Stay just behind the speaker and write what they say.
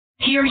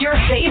Hear your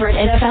favorite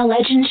NFL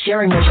legends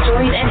sharing their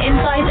stories and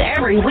insights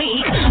every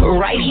week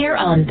right here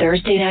on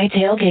Thursday Night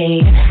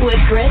Tailgate with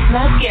Chris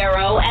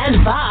Mascaro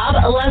and Bob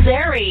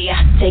Lazari.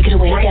 Take it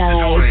away, guys.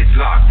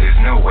 There's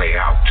no way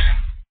out.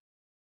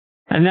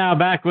 And now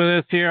back with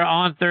us here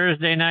on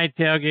Thursday Night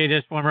Tailgate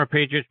is former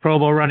Patriots Pro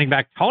Bowl running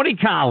back Tony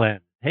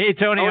Collins. Hey,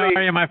 Tony, how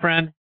are you, my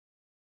friend?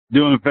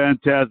 Doing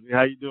fantastic.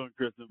 How you doing,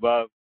 Chris and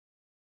Bob?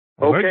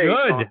 We're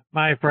good,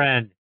 my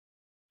friend.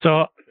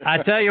 So I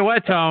tell you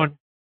what, Tone,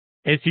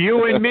 it's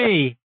you and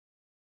me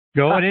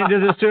going into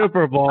the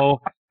Super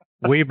Bowl.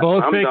 We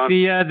both picked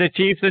the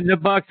Chiefs and the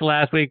Bucks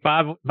last week.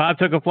 Bob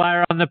took a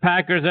flyer on the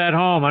Packers at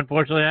home.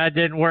 Unfortunately, that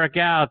didn't work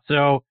out.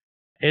 So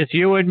it's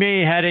you and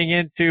me heading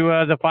into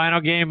the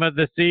final game of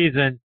the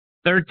season.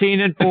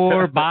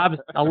 13-4. Bob's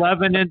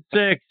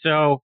 11-6.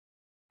 So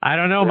I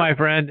don't know, my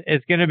friend.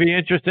 It's going to be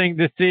interesting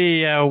to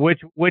see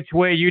which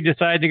way you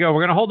decide to go.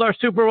 We're going to hold our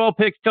Super Bowl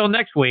picks till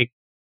next week,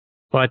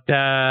 but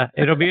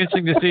it'll be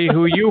interesting to see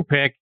who you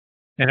pick.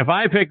 And if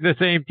I pick the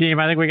same team,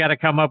 I think we got to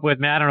come up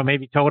with, I don't know,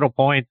 maybe total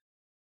points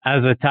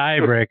as a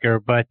tiebreaker.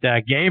 But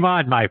game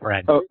on, my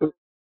friend.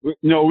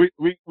 No,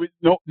 we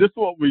no. This is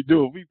what we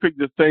do. If we pick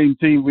the same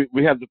team,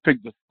 we have to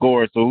pick the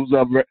score. So who's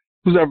ever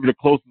the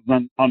closest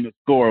on the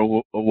score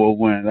will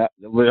win.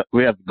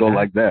 We have to go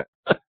like that.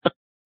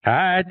 All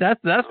right,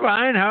 that's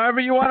fine.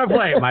 However you want to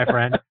play it, my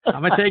friend.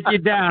 I'm gonna take you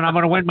down. I'm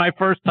gonna win my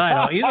first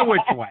title, either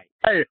which way.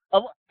 Hey, I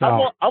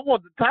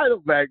want the title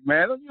back,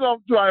 man. You know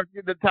I'm trying to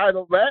get the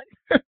title back.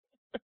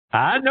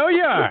 I know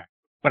you are,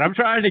 but I'm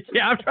trying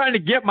to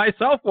get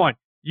myself one.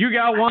 You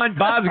got one,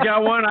 Bob's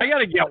got one, I got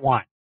to get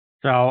one.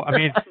 So, I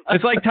mean,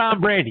 it's like Tom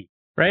Brady,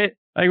 right?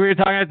 Like we were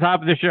talking at the top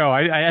of the show.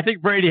 I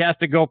think Brady has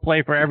to go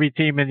play for every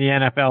team in the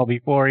NFL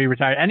before he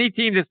retires. Any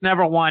team that's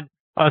never won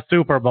a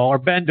Super Bowl or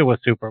been to a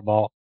Super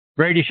Bowl,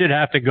 Brady should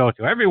have to go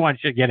to. Everyone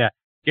should get a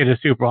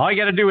Super Bowl. All you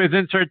got to do is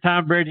insert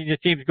Tom Brady and your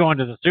team's going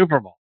to the Super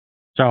Bowl.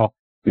 So,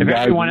 if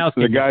everyone else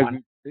can get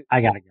one, I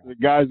got to go. The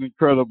guy's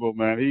incredible,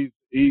 man.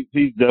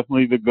 He's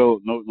definitely the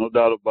GOAT, no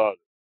doubt about it.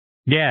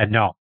 Yeah,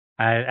 no.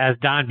 As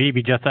Don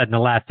Beebe just said in the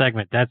last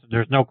segment,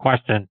 there's no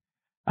question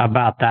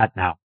about that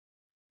now.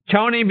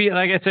 Tony,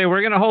 like I say,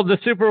 we're going to hold the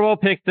Super Bowl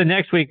picks the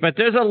next week, but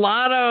there's a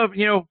lot of,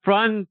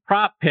 fun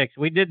prop picks.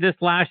 We did this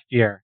last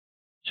year.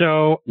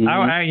 So,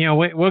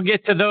 we'll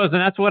get to those, and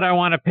that's what I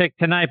want to pick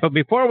tonight. But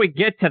before we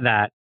get to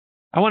that,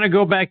 I want to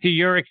go back to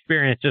your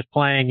experience just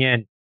playing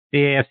in the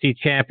AFC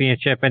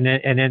Championship and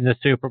in the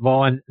Super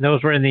Bowl, and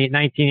those were in the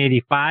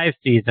 1985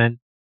 season.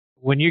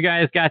 When you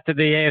guys got to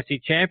the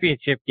AFC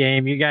Championship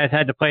game, you guys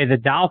had to play the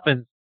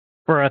Dolphins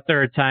for a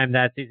third time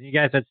that season. You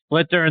guys had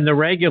split during the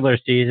regular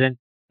season,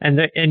 and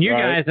you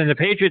guys in the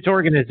Patriots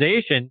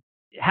organization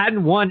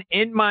hadn't won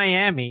in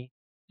Miami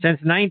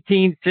since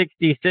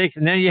 1966,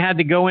 and then you had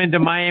to go into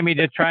Miami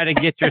to try to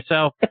get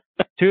yourself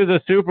to the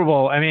Super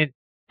Bowl. I mean,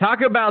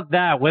 talk about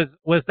that. Was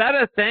that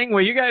a thing?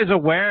 Were you guys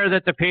aware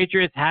that the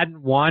Patriots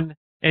hadn't won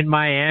in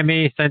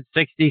Miami since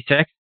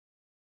 66?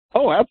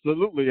 Oh,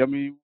 absolutely. I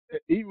mean,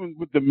 even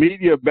with the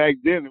media back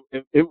then,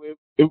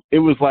 it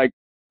was like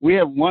we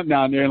haven't won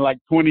down there in like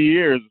 20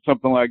 years or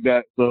something like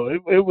that. So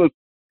it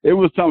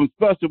was something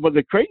special. But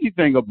the crazy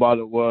thing about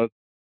it was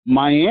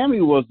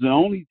Miami was the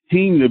only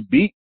team to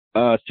beat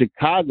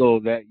Chicago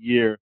that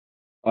year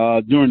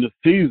during the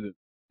season.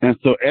 And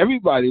so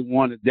everybody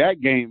wanted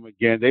that game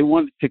again. They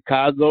wanted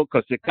Chicago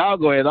because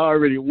Chicago had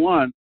already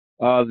won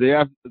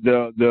the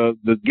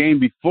game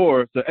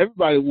before. So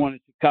everybody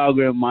wanted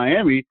Chicago and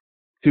Miami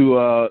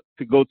to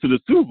go to the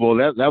Super Bowl.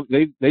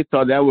 They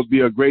thought that would be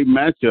a great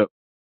matchup.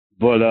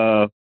 But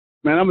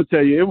man, I'm gonna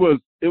tell you,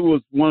 it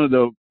was one of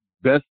the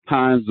best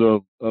times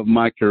of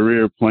my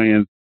career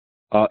playing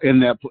in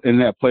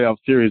that playoff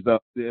series.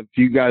 If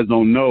you guys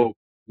don't know,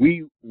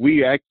 we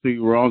actually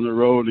were on the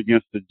road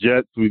against the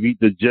Jets. We beat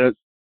the Jets.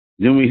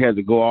 Then we had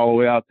to go all the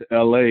way out to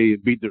L.A.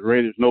 and beat the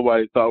Raiders.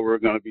 Nobody thought we were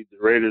going to beat the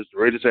Raiders. The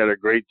Raiders had a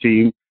great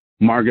team: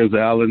 Marcus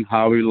Allen,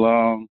 Howie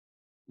Long.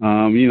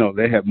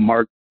 They had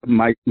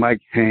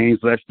Mike Haynes,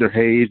 Lester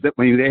Hayes. I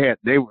mean,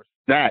 they were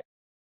stacked.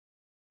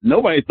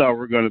 Nobody thought we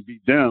were going to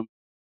beat them,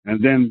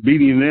 and then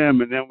beating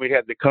them, and then we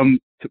had to come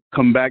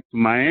back to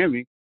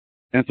Miami,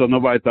 and so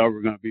nobody thought we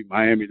were going to beat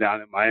Miami down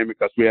in Miami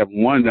because we haven't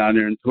won down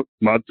there in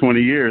about 20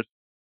 years,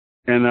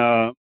 and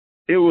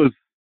it was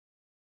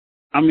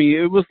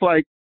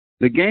like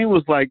the game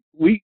was like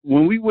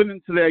when we went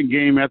into that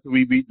game after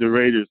we beat the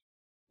Raiders,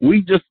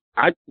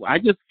 I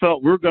just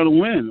felt we were going to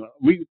win.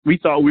 We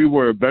thought we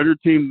were a better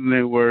team than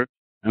they were.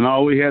 And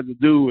all we had to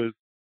do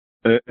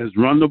is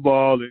run the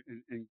ball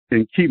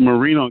and keep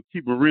Marino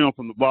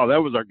from the ball.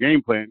 That was our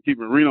game plan, keep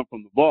Marino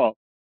from the ball.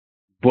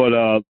 But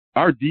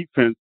our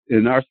defense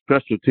and our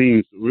special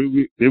teams,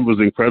 it was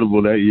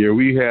incredible that year.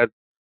 We had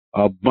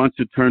a bunch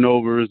of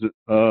turnovers.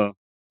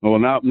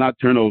 Not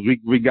turnovers.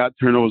 We got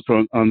turnovers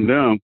on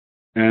them,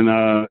 and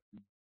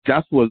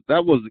that was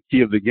the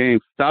key of the game.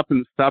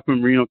 Stopping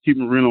Marino,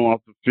 keeping Marino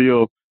off the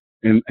field,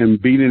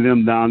 and beating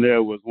them down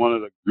there was one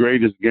of the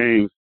greatest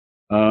games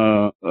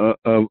of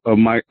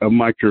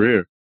my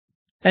career.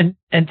 And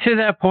to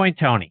that point,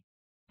 Tony,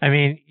 I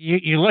mean,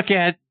 you look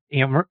at,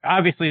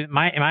 obviously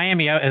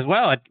Miami as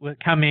well,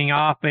 coming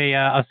off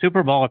a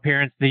Super Bowl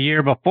appearance the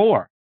year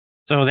before.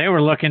 So they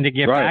were looking to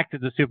get back to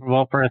the Super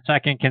Bowl for a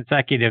second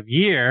consecutive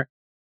year.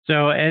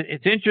 So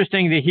it's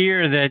interesting to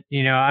hear that,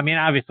 I mean,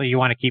 obviously you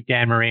want to keep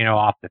Dan Marino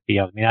off the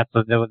field. I mean, that's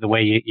the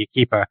way you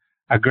keep a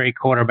great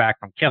quarterback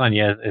from killing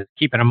you is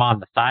keeping him on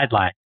the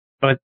sideline.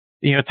 But,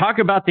 talk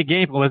about the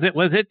game. Was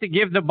it to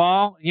give the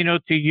ball,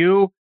 to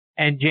you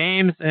and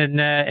James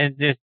and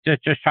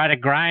just try to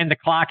grind the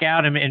clock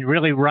out and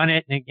really run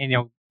it and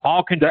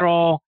ball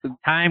control,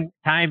 time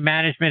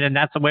management, and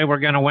that's the way we're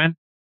going to win?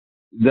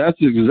 That's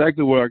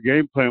exactly what our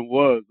game plan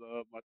was.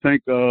 I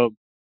think,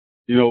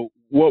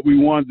 what we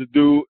wanted to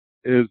do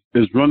is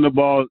run the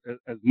ball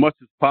as much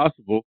as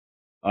possible.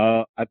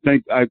 I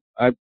think I'm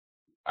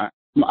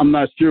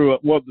not sure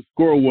what the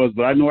score was,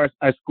 but I know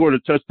I scored a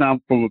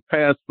touchdown from a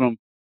pass from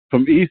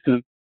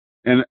Easton.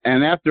 And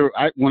after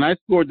when I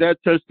scored that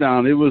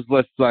touchdown, it was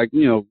less like,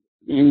 we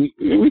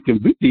can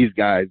beat these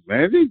guys,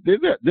 man.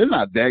 They're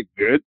not that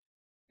good.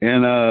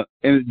 And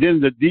then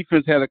the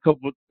defense had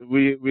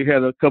we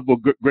had a couple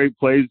of great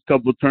plays, a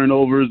couple of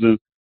turnovers,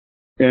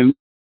 and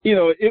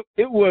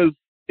it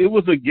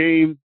was a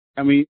game.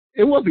 I mean,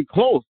 it wasn't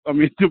close. I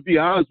mean, to be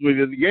honest with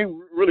you, the game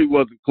really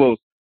wasn't close.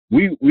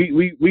 We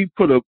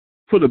put a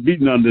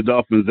beating on the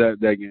Dolphins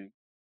that game.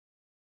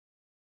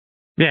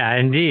 Yeah,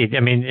 indeed. I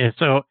mean,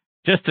 so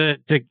just to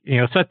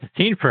set the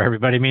scene for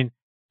everybody. I mean,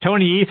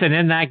 Tony Eason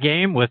in that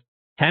game was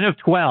 10 of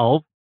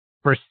 12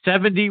 for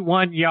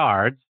 71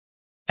 yards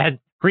and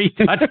 3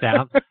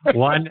 touchdowns.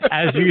 One,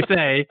 as you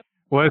say,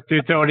 was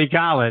to Tony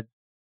Collins.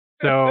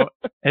 So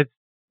it's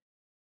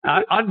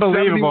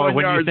unbelievable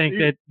when you think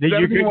that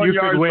you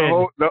could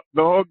win the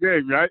whole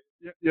game, right?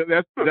 Yeah,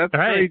 that's right.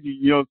 Crazy.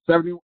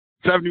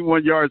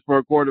 71 yards for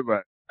a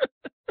quarterback.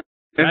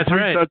 That's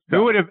right. Touchdowns.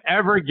 Who would have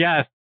ever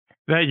guessed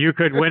that you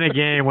could win a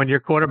game when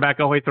your quarterback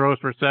only throws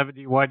for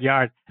 71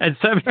 yards and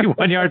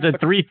 71 yards and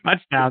 3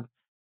 touchdowns?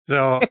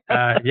 So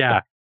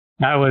yeah,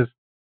 that was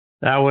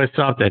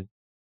something.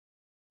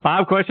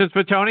 Bob, questions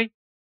for Tony?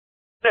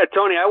 Yeah,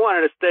 Tony, I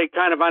wanted to stay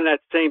kind of on that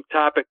same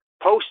topic.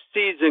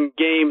 Postseason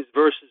games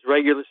versus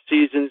regular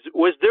seasons.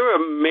 Was there a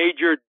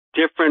major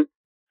different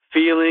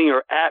feeling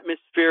or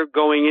atmosphere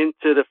going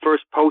into the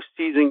first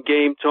postseason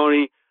game,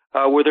 Tony?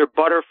 Were there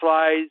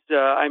butterflies?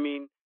 I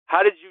mean,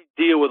 how did you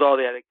deal with all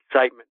that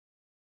excitement?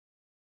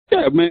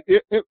 Yeah, man,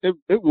 it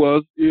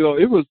was.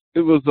 It was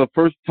the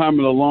first time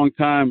in a long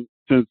time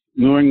since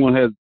New England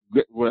had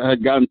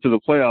gotten to the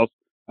playoffs.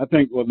 I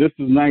think, this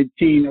is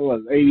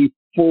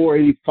 84,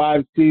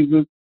 85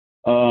 season.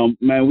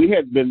 Man, we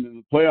had been in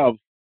the playoffs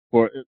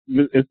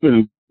it's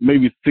been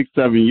maybe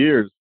 6-7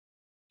 years.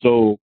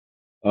 So,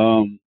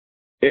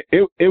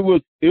 it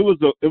was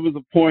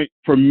a point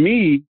for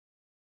me,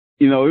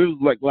 it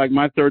was like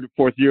my third or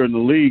fourth year in the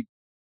league.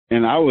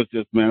 And I was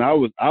just, man, I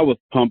was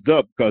pumped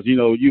up because,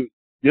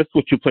 that's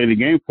what you play the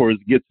game for is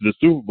to get to the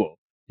Super Bowl.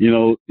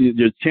 Your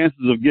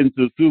chances of getting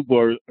to the Super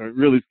Bowl are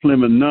really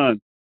slim and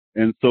none.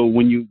 And so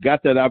when you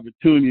got that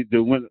opportunity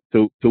to win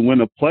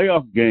a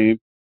playoff game,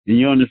 and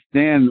you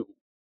understand,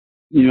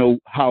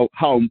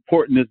 how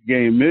important this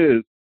game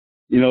is,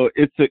 you're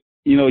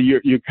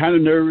kind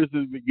of nervous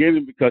in the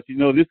beginning because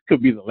this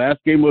could be the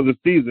last game of the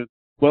season.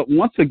 But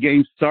once a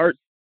game starts,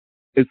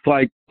 it's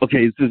like,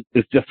 okay,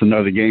 it's just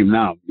another game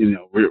now.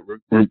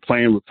 We're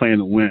playing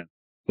to win.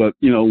 But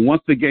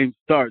once the game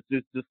starts,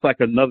 it's just like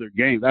another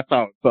game. That's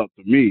how it felt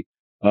to me.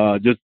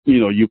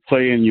 You're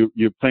playing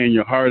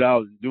your heart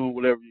out and doing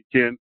whatever you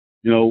can.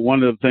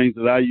 One of the things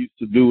that I used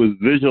to do is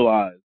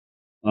visualize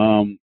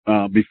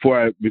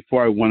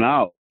before I went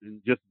out,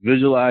 and just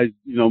visualize,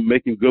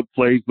 making good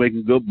plays,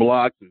 making good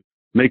blocks, and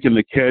making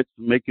the catch,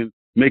 making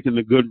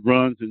the good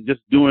runs, and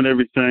just doing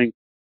everything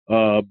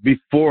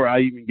before I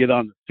even get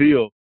on the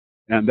field.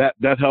 And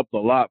that helped a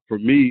lot for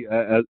me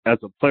as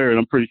a player, and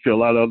I'm pretty sure a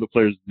lot of other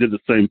players did the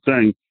same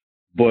thing.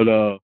 But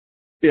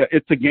yeah,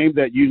 it's a game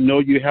that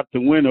you have to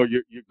win, or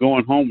you're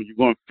going home and you're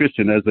going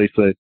fishing, as they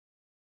say.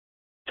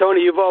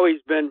 Tony, you've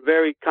always been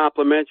very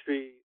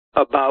complimentary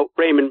about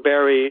Raymond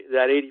Berry,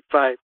 that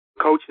 85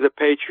 coach of the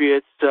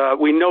Patriots.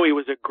 We know he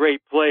was a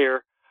great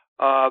player,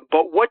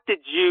 but what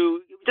did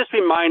you, just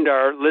remind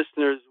our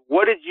listeners,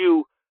 what did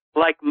you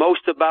like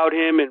most about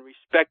him and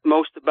respect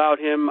most about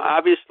him?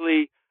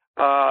 Obviously,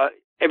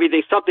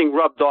 something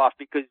rubbed off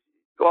because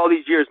all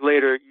these years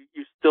later,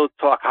 you still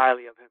talk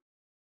highly of him.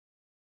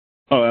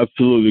 Oh,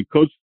 absolutely.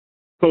 Coach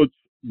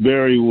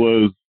Berry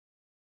was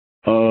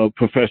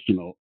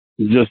professional.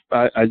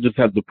 I just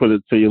have to put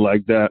it to you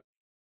like that.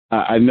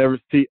 I never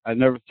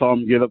saw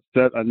him get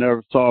upset. I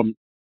never saw him.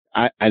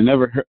 I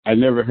never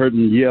heard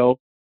him yell.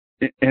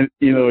 And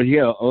he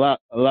had a lot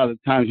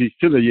of times he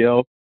should have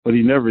yelled, but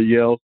he never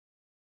yelled.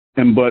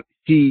 But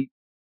he,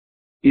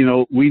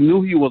 we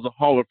knew he was a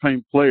Hall of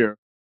Fame player.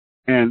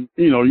 And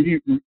I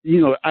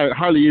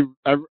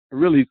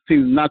really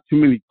seen not too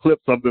many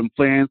clips of him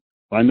playing.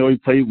 I know he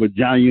played with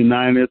John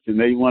Unitas, and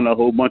they won a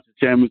whole bunch of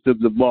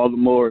championships at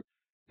Baltimore.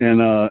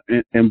 But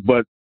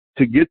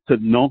to get to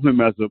know him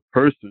as a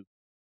person,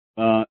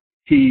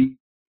 he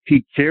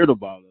cared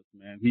about us,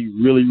 man. He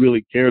really,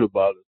 really cared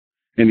about us,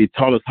 and he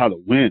taught us how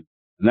to win.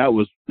 And that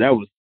was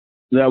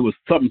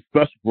something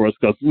special for us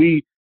because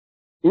we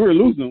were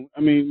losing.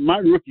 I mean, my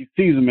rookie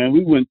season, man,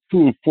 we went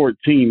 2-14,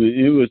 and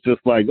it was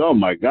just like, oh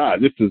my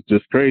God, this is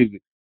just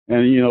crazy.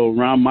 And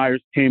Ron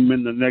Myers came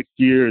in the next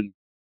year and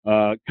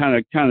kind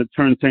of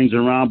turned things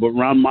around. But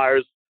Ron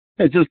Myers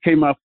had just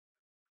came out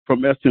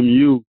from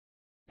SMU,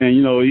 and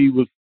he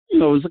was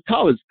was a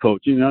college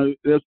coach.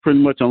 That's pretty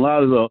much a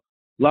lot of the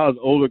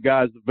older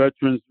guys, the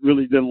veterans,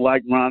 really didn't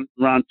like Ron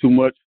too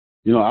much.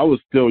 I was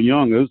still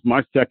young. It was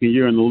my second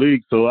year in the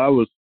league, so I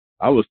was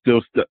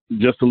still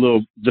just a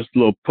little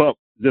pup.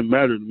 Didn't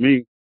matter to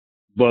me.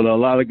 But a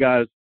lot of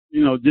guys,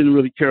 didn't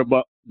really care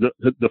about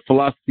the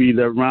philosophy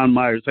that Ron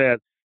Myers had.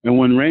 And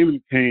when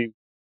Raymond came,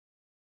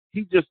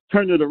 he just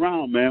turned it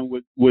around, man,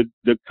 with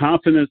the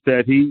confidence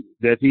that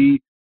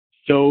he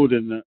showed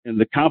and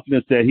the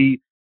confidence that he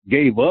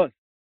gave us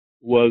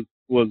was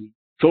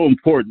so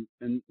important,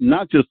 and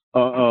not just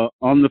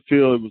on the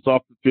field, it was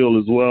off the field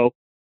as well.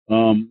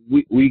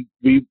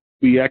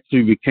 We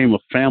actually became a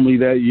family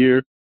that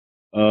year.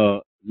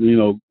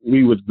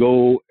 We would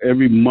go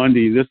every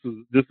Monday. This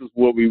is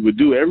what we would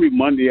do every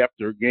Monday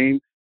after a game.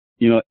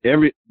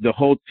 The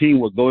whole team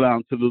would go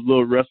down to the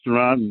little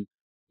restaurant,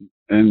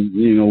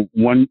 and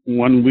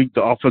one week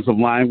the offensive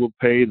line would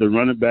pay, the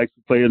running backs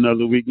would play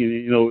another week,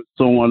 and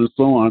so on and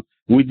so on.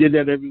 We did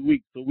that every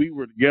week, so we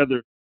were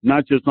together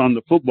not just on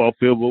the football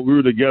field, but we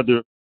were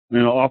together,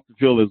 off the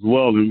field as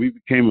well, and we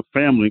became a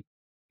family.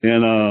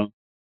 And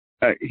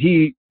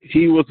he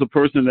was the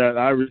person that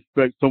I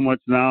respect so much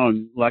now,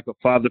 and like a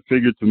father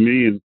figure to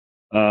me,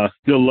 and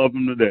still love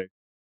him today.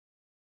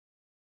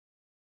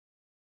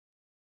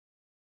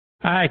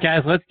 All right,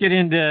 guys, let's get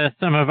into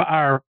some of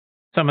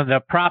the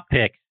prop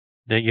picks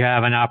that you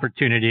have an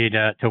opportunity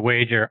to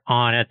wager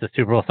on at the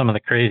Super Bowl, some of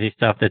the crazy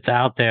stuff that's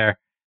out there.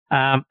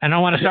 And I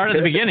want to start at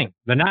the beginning,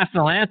 the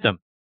national anthem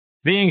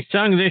being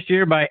sung this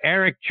year by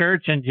Eric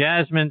Church and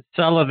Jasmine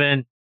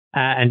Sullivan.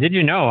 And did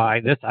you know, I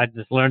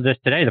just learned this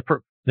today,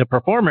 the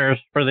performers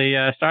for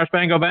the Star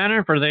Spangled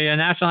Banner for the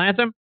national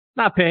anthem,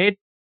 not paid.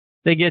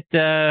 They get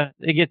their,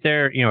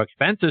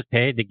 expenses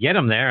paid to get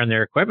them there and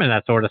their equipment,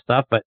 that sort of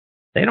stuff, but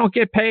they don't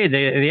get paid. The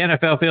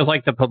NFL feels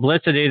like the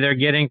publicity they're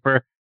getting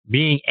for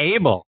being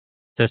able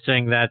to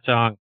sing that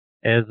song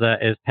is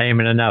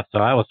payment enough. So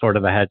that was sort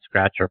of a head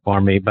scratcher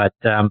for me. But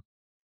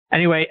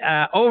anyway,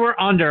 over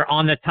under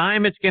on the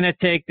time it's going to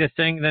take to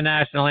sing the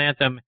national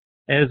anthem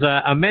is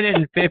a minute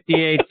and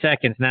 58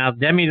 seconds. Now,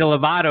 Demi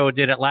Lovato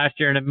did it last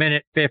year in a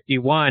minute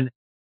 51.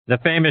 The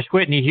famous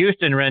Whitney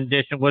Houston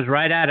rendition was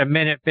right at a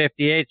minute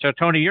 58. So,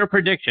 Tony, your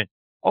prediction,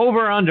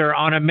 over under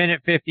on a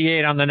minute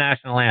 58 on the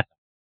national anthem.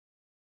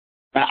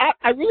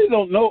 I really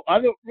don't know. I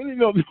don't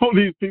know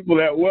these people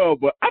that well,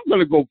 but I'm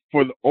going to go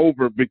for the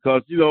over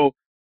because,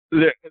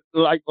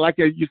 like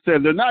as you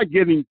said, they're not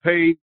getting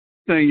paid.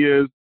 Thing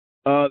is,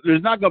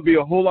 there's not going to be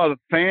a whole lot of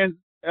fans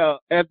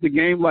at the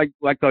game like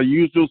a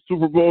usual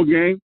Super Bowl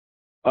game.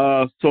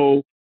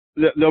 So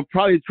they'll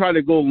probably try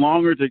to go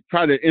longer to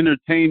try to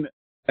entertain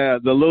the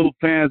little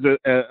fans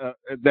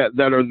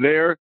that are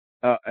there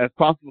as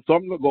possible. So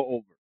I'm going to go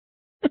over.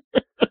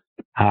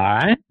 All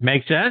right.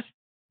 Makes sense.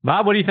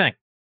 Bob, what do you think?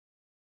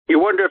 You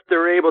wonder if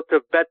they're able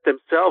to bet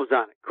themselves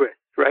on it, Chris,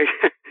 right?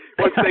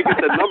 Once they get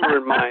the number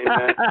in mind,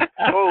 man.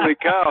 Holy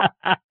cow.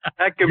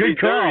 That could be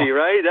dirty,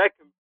 right?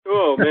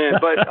 Oh, man.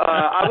 But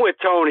I'm with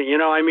Tony.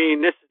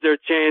 This is their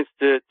chance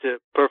to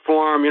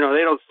perform. They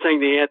don't sing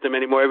the anthem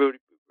anymore.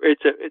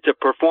 It's a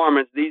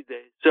performance these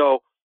days. So,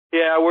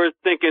 yeah, we're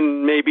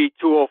thinking maybe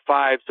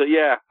 205. So,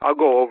 yeah, I'll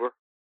go over.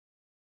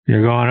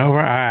 You're going over?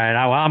 All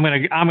right.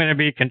 Well, I'm gonna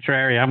be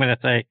contrary. I'm going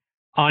to say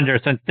under.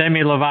 Since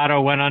Demi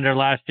Lovato went under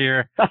last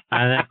year,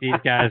 I think these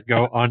guys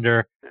go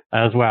under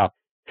as well.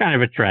 Kind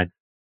of a trend.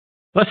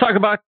 Let's talk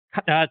about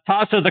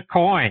toss of the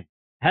coin.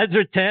 Heads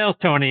or tails,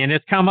 Tony? And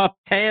it's come up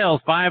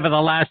tails 5 of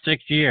the last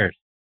 6 years.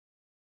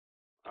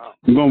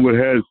 I'm going with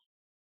heads.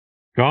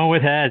 Going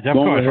with heads, of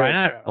course. Right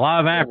now, a lot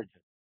of averages.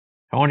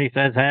 Tony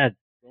says heads.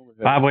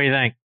 Bob, what do you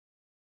think?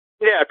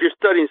 Yeah, if you're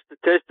studying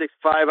statistics,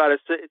 5 out of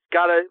 6,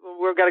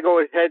 we're got to go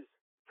with heads.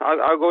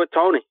 I'll go with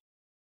Tony.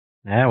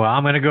 Yeah, well,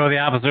 I'm going to go the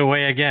opposite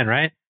way again,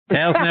 right?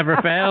 Tails never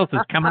fails.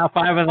 It's come out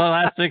 5 of the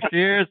last 6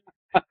 years.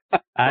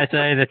 I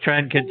say the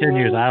trend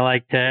continues. I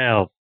like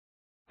tails.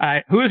 All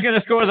right, who's going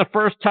to score the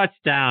first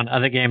touchdown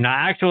of the game? Now,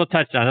 actual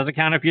touchdown. Doesn't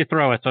count if you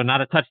throw it, so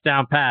not a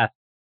touchdown pass.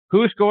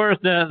 Who scores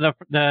the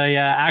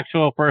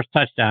actual first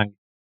touchdown?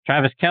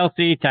 Travis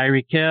Kelce,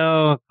 Tyreek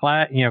Hill,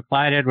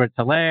 Clyde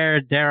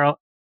Edwards-Helaire,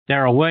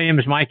 Darrell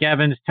Williams, Mike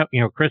Evans,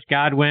 Chris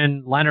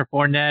Godwin, Leonard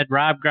Fournette,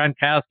 Rob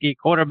Gronkowski,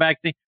 quarterback.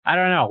 I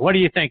don't know. What do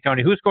you think,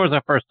 Tony? Who scores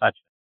the first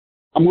touchdown?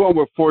 I'm going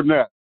with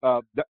Fournette.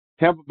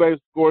 Tampa Bay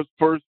scores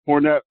first.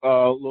 Fournette,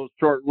 little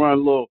short run,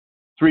 little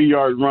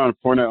 3-yard run.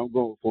 Fournette. I'm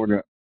going with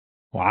Fournette.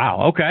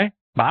 Wow. Okay.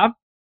 Bob?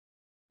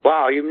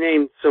 Wow, you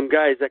named some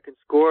guys that can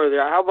score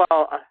there. How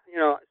about,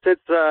 since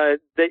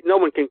no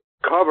one can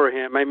cover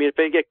him, if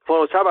they get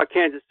close, how about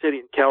Kansas City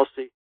and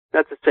Kelce?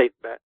 That's a safe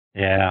bet.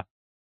 Yeah.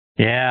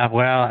 Yeah.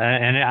 Well,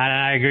 and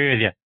I agree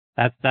with you.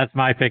 That's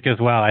my pick as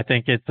well. I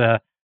think it's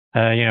a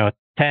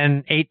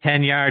 10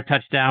 yard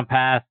touchdown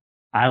pass.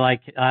 I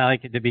like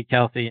it to be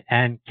Kelsey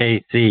and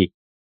KC.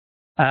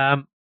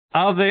 In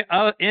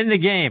the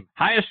game,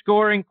 highest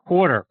scoring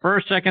quarter,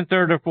 first, second,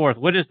 third, or fourth.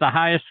 What is the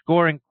highest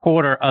scoring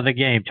quarter of the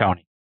game,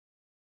 Tony?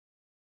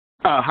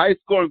 Highest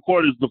scoring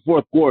quarter is the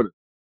fourth quarter.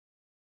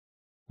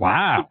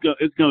 Wow.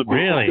 It's gonna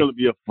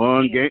be a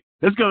fun game.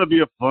 It's gonna be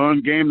a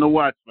fun game to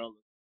watch, fellas.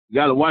 You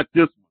got to watch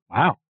this one.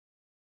 Wow.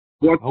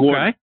 Fourth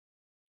quarter.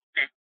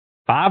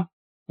 Bob,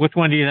 which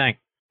one do you think?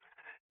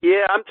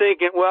 Yeah, I'm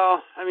thinking.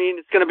 Well, I mean,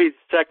 it's going to be the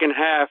second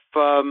half.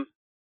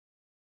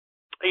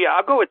 Yeah,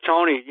 I'll go with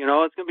Tony. You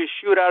know, it's going to be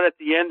a shootout at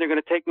the end. They're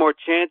going to take more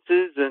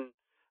chances and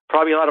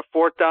probably a lot of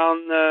fourth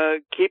down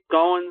keep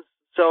going.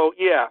 So,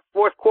 yeah,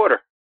 fourth quarter.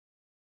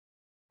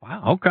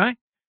 Wow, okay.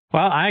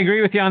 Well, I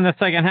agree with you on the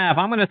second half.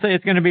 I'm going to say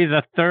it's going to be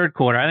the third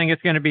quarter. I think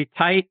it's going to be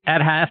tight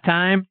at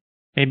halftime,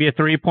 maybe a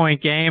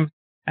 3-point game.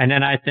 And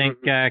then I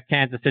think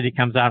Kansas City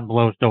comes out and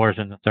blows doors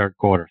in the third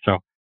quarter. So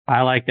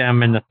I like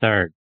them in the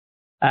third.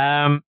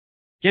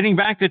 Getting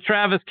back to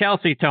Travis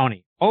Kelce,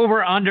 Tony.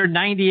 Over under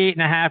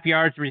 98.5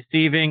 yards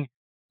receiving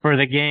for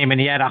the game. And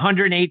he had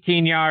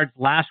 118 yards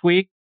last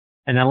week.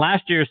 And then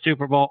last year's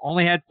Super Bowl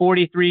only had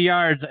 43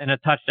 yards and a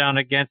touchdown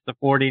against the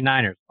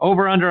 49ers.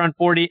 Over under on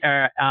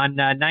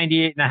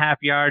 98.5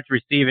 yards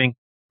receiving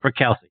for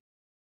Kelce.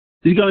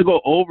 He's going to go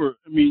over.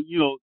 I mean,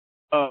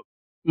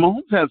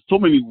 Mahomes has so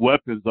many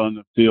weapons on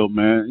the field,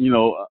 man.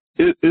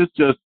 It's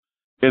just,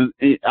 and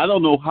I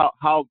don't know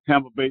how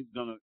Tampa Bay is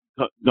going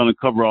to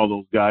cover all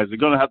those guys. They're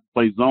going to have to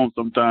play zone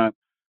sometime.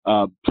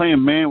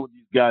 Playing man with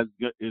these guys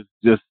is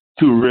just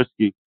too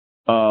risky.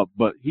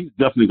 But he's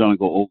definitely going to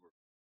go over.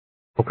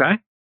 Okay.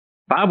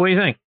 Bob, what do you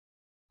think?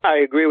 I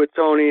agree with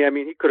Tony. I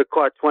mean, he could have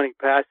caught 20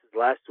 passes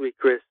last week,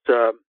 Chris.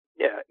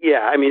 Yeah.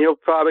 I mean, he'll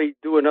probably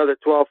do another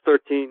 12,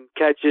 13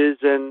 catches,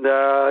 and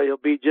he'll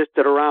be just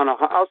at around,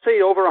 I'll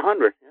say over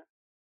 100. Yeah.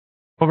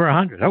 Over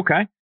 100.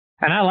 Okay.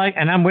 And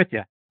I'm with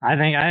you. I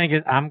think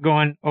I'm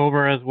going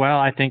over as well.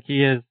 I think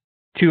he is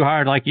too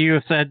hard, like you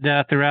have said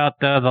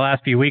throughout the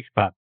last few weeks,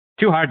 Bob.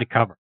 Too hard to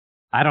cover.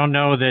 I don't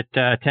know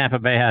that Tampa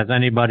Bay has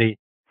anybody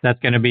that's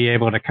going to be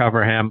able to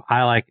cover him.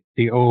 I like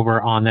the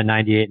over on the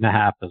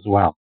 98.5 as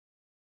well.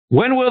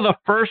 When will the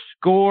first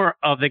score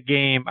of the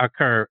game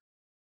occur?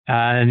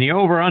 And the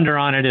over-under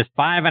on it is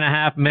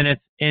 5.5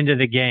 minutes into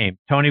the game.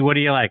 Tony, what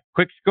do you like?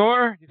 Quick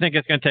score? You think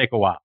it's going to take a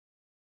while?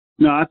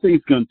 No, I think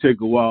it's going to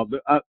take a while.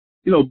 But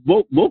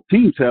both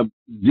teams have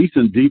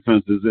decent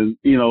defenses, and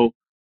they're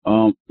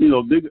going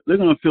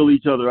to fill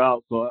each other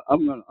out. So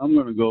I'm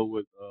going to go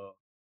with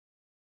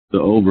the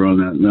over on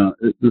that. No,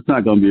 it's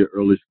not going to be an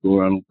early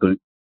score, I don't think.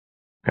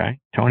 Okay,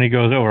 Tony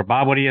goes over.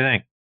 Bob, what do you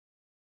think?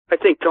 I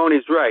think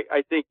Tony's right.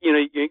 I think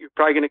you're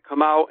probably going to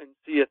come out and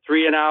see a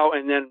 3-and-out,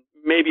 and then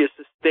maybe a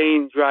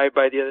sustained drive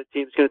by the other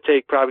team. It's going to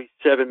take probably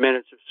 7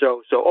 minutes or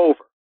so. So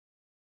over.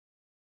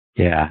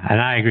 Yeah, and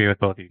I agree with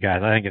both of you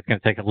guys. I think it's going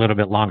to take a little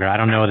bit longer. I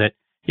don't know that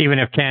even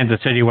if Kansas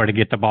City were to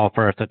get the ball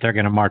first, that they're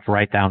going to march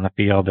right down the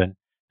field and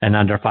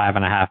under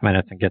 5.5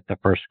 minutes and get the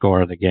first score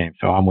of the game.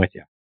 So I'm with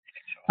you.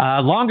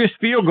 Longest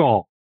field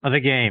goal of the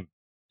game,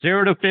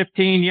 0 to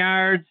 15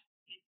 yards.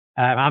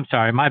 I'm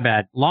sorry, my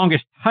bad.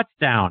 Longest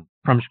touchdown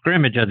from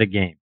scrimmage of the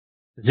game,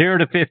 0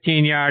 to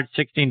 15 yards,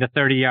 16 to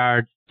 30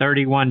 yards,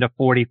 31 to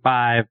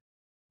 45,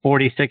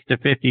 46 to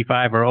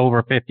 55, or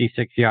over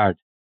 56 yards.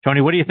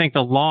 Tony, what do you think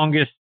the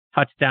longest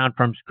touchdown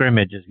from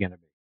scrimmage is going to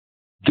be?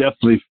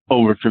 Definitely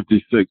over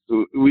 56.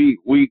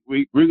 We're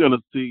going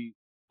to see.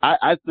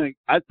 I think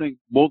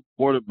both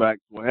quarterbacks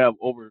will have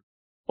over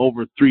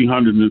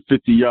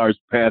 350 yards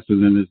passes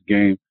in this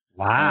game.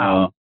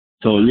 Wow.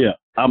 So yeah,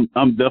 I'm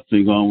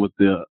definitely going with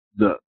the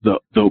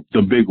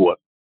big one.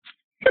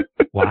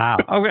 Wow.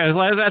 Okay,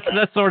 well,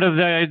 that's sort of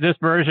this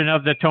version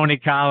of the Tony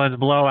Collins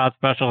blowout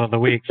special of the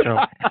week. So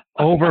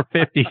over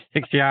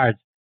 56 yards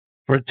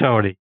for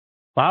Tony.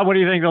 Bob, what do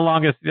you think the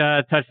longest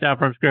touchdown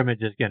from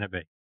scrimmage is going to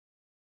be?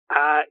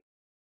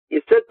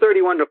 You said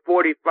 31 to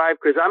 45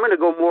 because I'm going to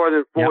go more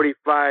than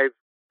 45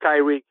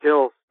 Tyreek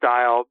Hill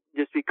style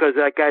just because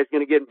that guy's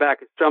going to get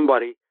back at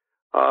somebody.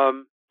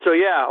 So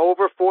yeah,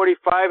 over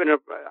 45, and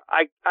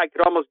I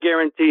could almost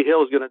guarantee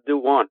Hill's going to do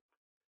one.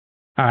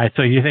 All right,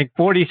 so you think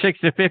 46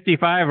 to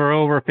 55 or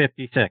over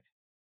 56?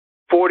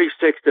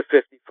 46 to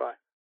 55.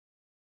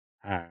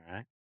 All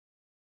right.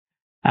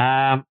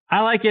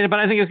 I like it, but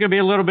I think it's going to be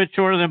a little bit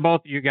shorter than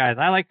both of you guys.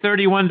 I like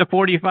 31 to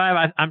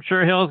 45. I'm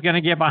sure Hill's going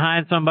to get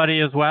behind somebody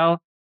as well.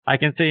 I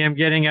can see him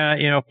getting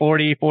a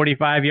 40,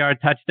 45-yard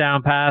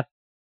touchdown pass.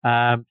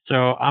 So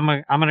I'm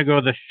going to go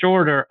the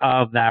shorter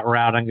of that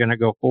route. I'm going to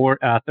go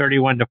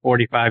 31 to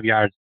 45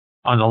 yards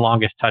on the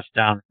longest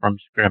touchdown from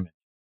scrimmage.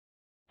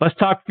 Let's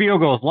talk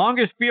field goals.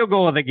 Longest field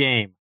goal of the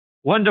game,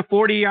 1 to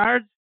 40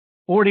 yards,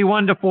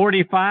 41 to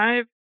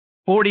 45,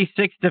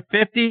 46 to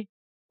 50,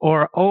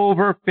 or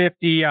over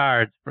 50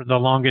 yards for the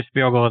longest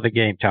field goal of the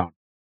game, Tone.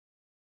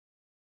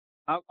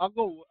 I'll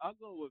go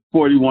with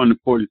 41 to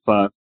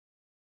 45.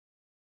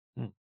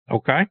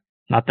 Okay.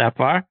 Not that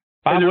far.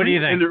 Bob, what do you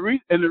think? The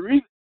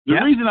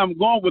reason I'm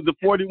going with the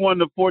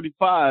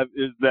 41-45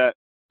 is that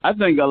I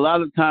think a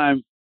lot of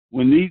times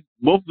when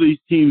both of these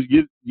teams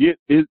get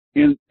in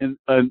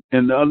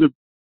the other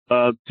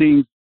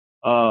teams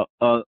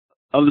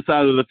other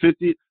side of the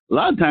 50, a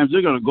lot of times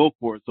they're going to go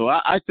for it. So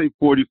I say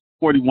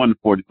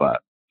 41-45.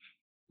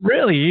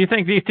 Really? You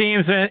think these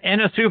teams in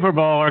a Super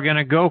Bowl are going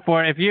to go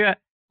for it?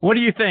 What do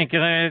you think?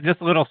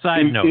 Just a little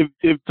side note.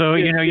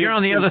 You're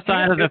on the other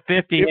side of the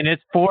 50 and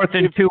it's 4th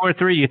and 2 or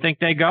 3. You think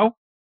they go?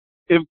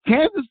 If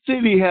Kansas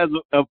City has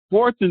a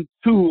 4th and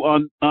 2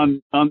 on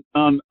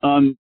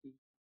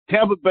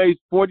Tampa Bay's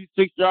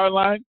 46-yard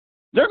line,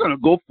 they're going to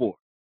go for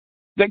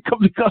it.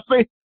 Because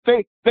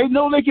they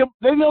know they can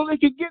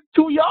get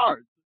 2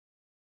 yards.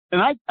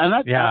 And I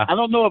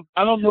don't know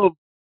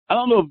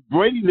if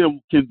Brady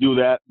them can do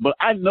that, but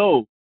I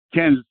know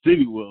Kansas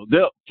City will.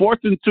 They're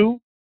 4th and 2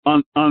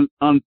 on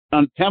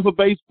Tampa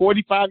Bay's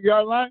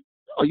 45-yard line.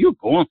 Oh, you're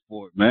going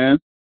for it, man.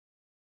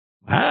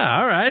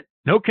 All right.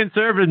 No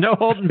conservative, no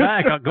holding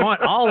back. I'm going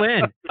all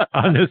in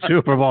on the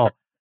Super Bowl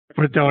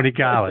for Tony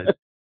Collins.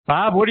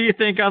 Bob, what do you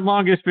think on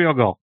longest field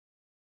goal?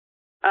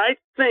 I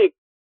think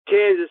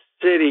Kansas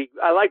City.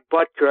 I like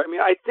Butker. I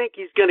mean, I think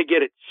he's going to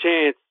get a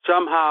chance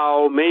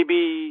somehow.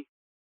 Maybe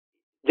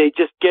they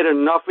just get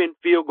enough in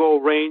field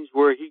goal range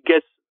where he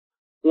gets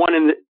one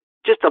in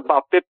just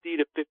about 50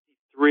 to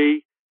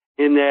 53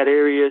 in that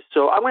area.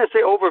 So I'm going to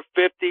say over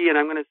 50, and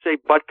I'm going to say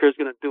Butker's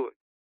going to do it.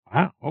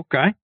 Wow.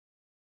 Okay.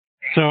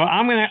 So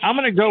I'm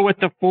gonna go with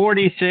the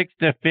 46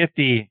 to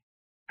 50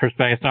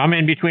 perspective. So I'm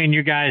in between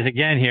you guys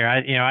again here.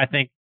 I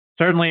think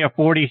certainly a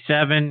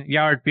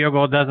 47-yard field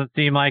goal doesn't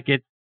seem like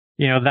it's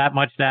that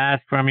much to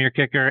ask from your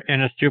kicker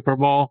in a Super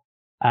Bowl.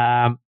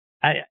 I'm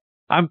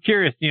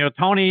curious.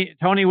 Tony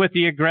with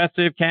the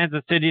aggressive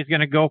Kansas City is going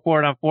to go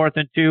for it on 4th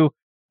and 2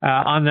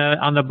 on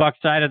the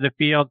Bucs side of the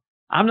field.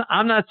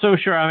 I'm not so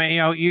sure. I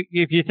mean,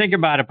 if you think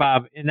about it,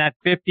 Bob, in that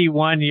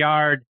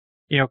 51-yard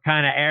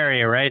kind of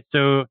area, right?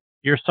 So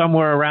you're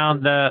somewhere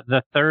around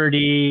the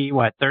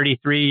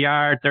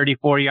 33-yard,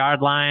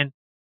 34-yard line.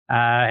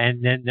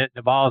 And then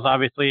the ball is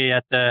obviously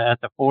at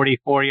the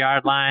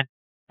 44-yard line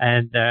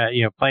and,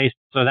 placed.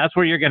 So that's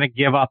where you're going to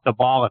give up the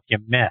ball if you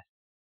miss.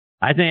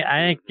 I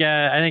think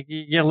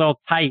you get a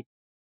little tight,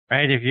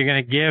 right? If you're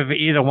going to give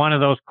either one of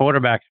those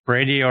quarterbacks,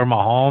 Brady or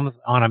Mahomes,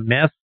 on a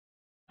miss,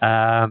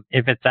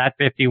 if it's at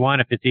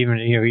 51, if it's even,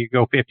 you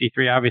go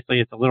 53,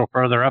 obviously it's a little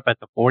further up at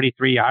the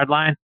 43-yard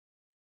line.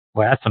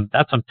 Well,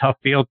 that's some tough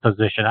field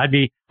position.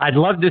 I'd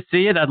love to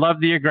see it. I'd love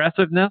the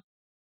aggressiveness,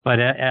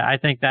 but I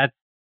think that's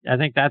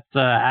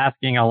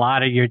asking a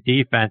lot of your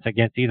defense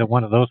against either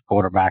one of those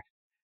quarterbacks.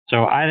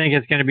 So I think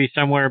it's going to be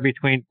somewhere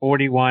between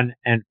 41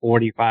 and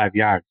 45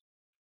 yards.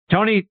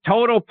 Tony,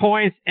 total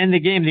points in the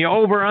game. The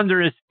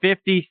over/under is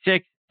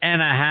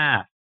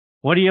 56.5.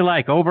 What do you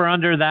like?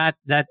 Over/under that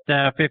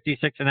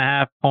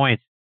 56.5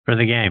 points for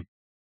the game.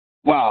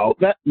 Wow,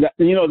 that's a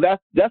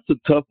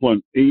tough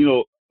one.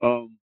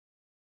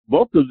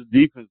 Both of the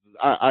defenses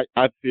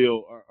I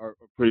feel are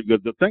pretty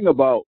good. The thing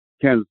about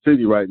Kansas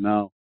City right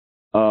now,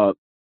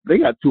 they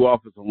got two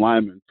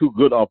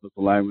good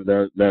offensive linemen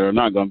that are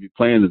not going to be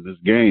playing in this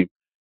game,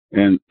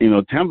 and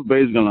Tampa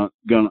Bay is gonna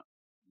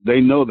they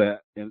know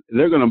that, and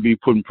they're going to be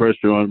putting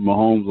pressure on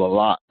Mahomes a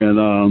lot.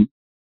 And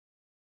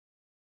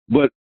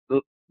but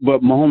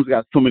Mahomes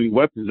got so many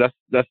weapons.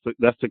 That's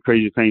the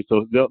crazy thing.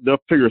 So they'll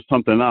figure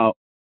something out.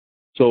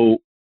 So,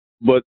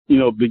 but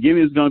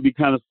beginning is going to be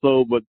kind of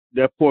slow. But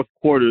that fourth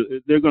quarter,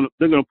 they're going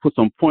to put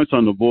some points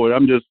on the board.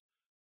 I'm just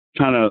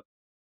kind of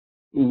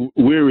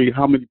weary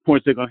how many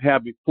points they're going to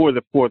have before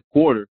the fourth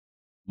quarter.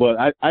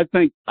 But I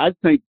think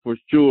for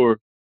sure,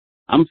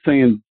 I'm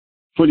saying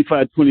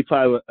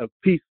 25-25 a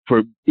piece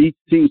for each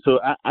team. So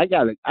I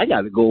gotta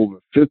go over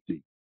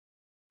 50.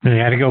 You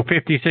got to go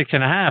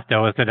 56.5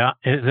 though. Is it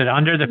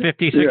under the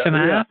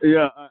 56.5?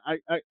 Yeah.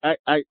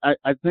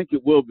 I think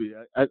it will be.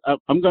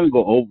 I'm going to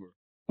go over.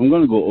 You're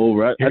going to go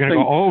over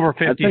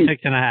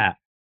 56.5.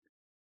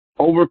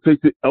 Over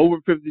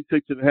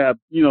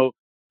 56.5.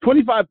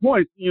 25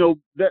 points.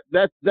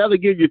 That'll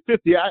give you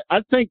 50.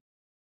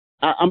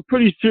 I'm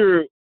pretty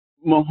sure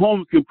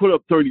Mahomes can put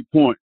up 30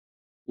 points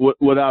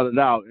without a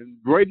doubt,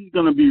 and Brady's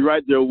going to be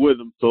right there with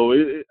him. So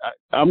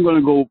I'm going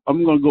to go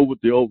with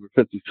the over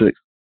 56.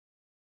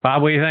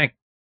 Bob, what do you think?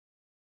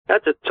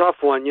 That's a tough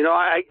one.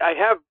 I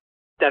have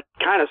that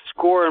kind of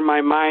score in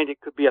my mind. It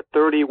could be a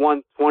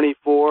 31-24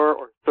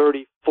 or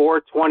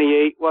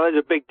 34-28. Well, there's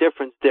a big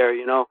difference there.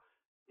 You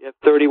have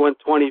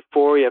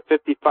 31-24, you have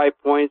 55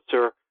 points,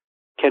 or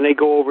can they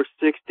go over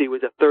 60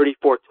 with a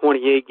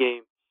 34-28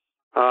 game?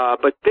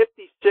 But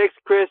 56,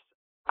 Chris,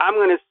 I'm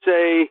going to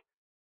say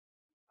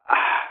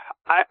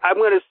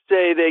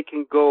they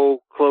can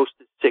go close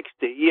to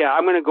 60. Yeah,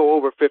 I'm going to go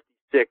over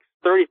 56.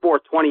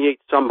 34-28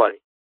 somebody.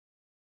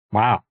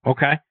 Wow.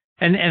 Okay.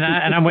 And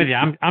I'm with you.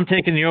 I'm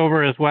taking the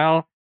over as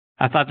well.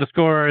 I thought the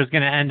score is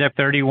going to end up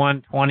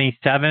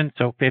 31-27,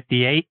 so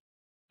 58.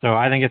 So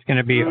I think it's going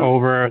to be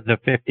over the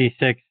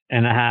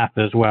 56.5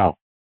 as well.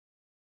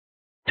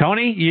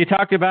 Tony, you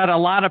talked about a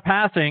lot of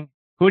passing.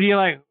 Who do you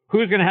like?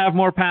 Who's going to have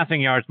more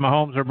passing yards,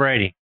 Mahomes or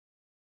Brady?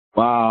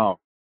 Wow.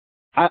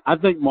 I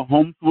think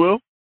Mahomes will,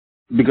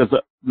 because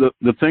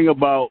the thing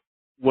about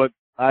what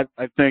I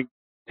think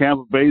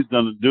Tampa Bay's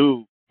going to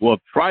do, well,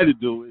 try to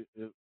do,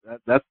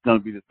 that's going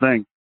to be the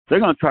thing. They're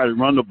going to try to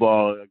run the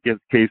ball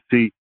against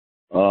KC,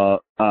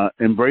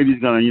 and Brady's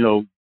going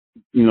to,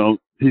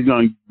 he's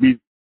going to be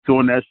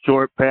throwing that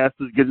short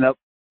passes, getting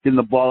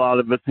the ball out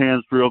of his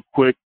hands real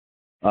quick.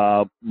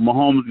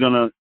 Mahomes is going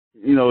to,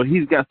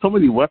 he's got so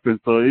many weapons,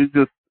 so it's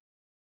just,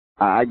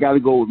 I got to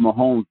go with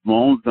Mahomes.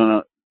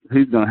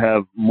 He's going to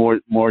have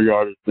more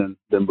yardage than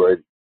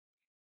Brady.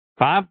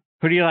 Bob,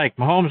 who do you like,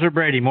 Mahomes or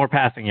Brady, more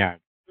passing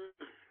yards?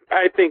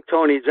 I think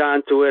Tony's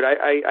on to it.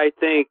 I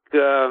think,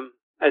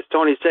 as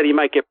Tony said, he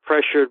might get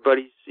pressured, but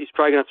he's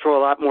probably going to throw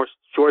a lot more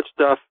short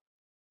stuff.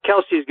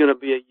 Kelsey's going to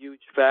be a huge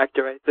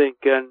factor, I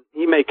think, and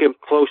he may get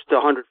close to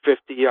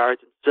 150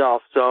 yards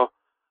himself. So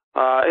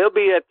he'll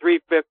be at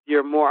 350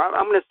 or more.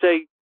 I'm going to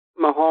say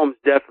Mahomes,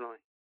 definitely.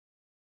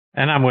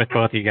 And I'm with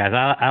both of you guys.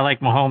 I like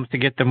Mahomes to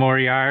get the more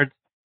yards.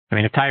 I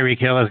mean, if Tyreek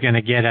Hill is going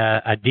to get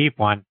a deep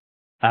one,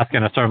 that's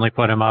going to certainly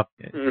put him up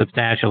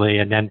substantially.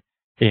 And then,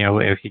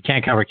 if you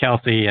can't cover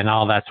Kelsey and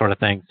all that sort of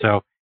thing.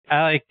 So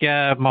I like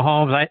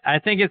Mahomes. I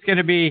think it's going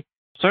to be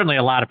certainly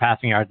a lot of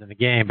passing yards in the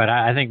game, but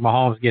I think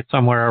Mahomes gets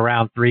somewhere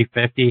around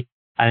 350.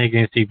 I think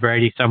you're going to see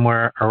Brady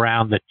somewhere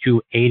around the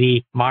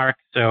 280 mark.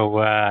 So,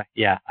 I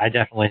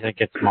definitely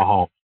think it's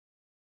Mahomes.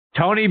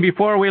 Tony,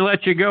 before we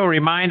let you go,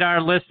 remind our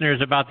listeners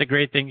about the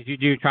great things you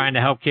do trying to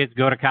help kids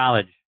go to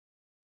college.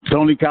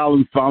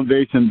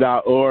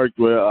 TonyCollinsFoundation.org.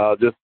 We're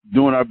just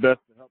doing our best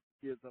to help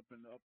the kids up in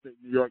the upstate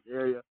New York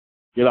area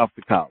get off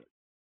to college.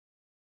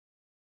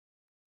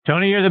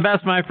 Tony, you're the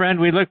best, my friend.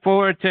 We look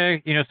forward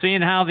to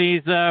seeing how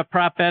these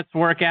prop bets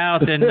work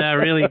out and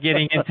really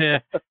getting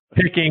into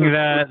picking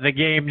the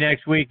game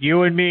next week.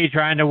 You and me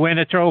trying to win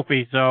a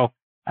trophy. So,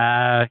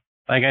 like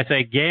I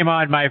say, game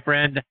on, my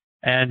friend.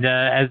 And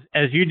as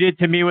you did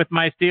to me with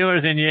my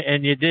Steelers,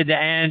 and you did to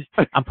Ange,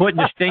 I'm putting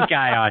the stink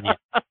eye on you.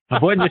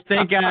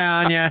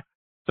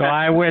 So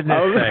I win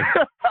this thing.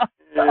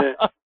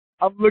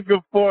 I'm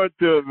looking forward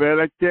to it, man.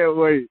 I can't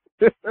wait.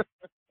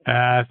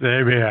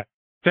 Same here.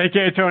 Take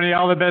care, Tony.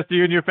 All the best to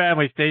you and your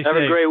family. Stay safe. Have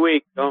a great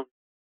week. God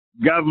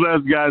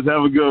bless, guys.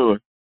 Have a good one.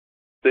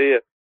 See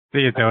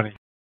you, Tony.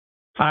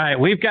 All right,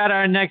 we've got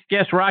our next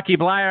guest, Rocky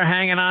Blyer,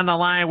 hanging on the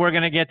line. We're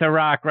going to get to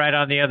Rock right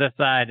on the other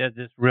side of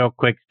this real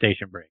quick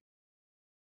station break.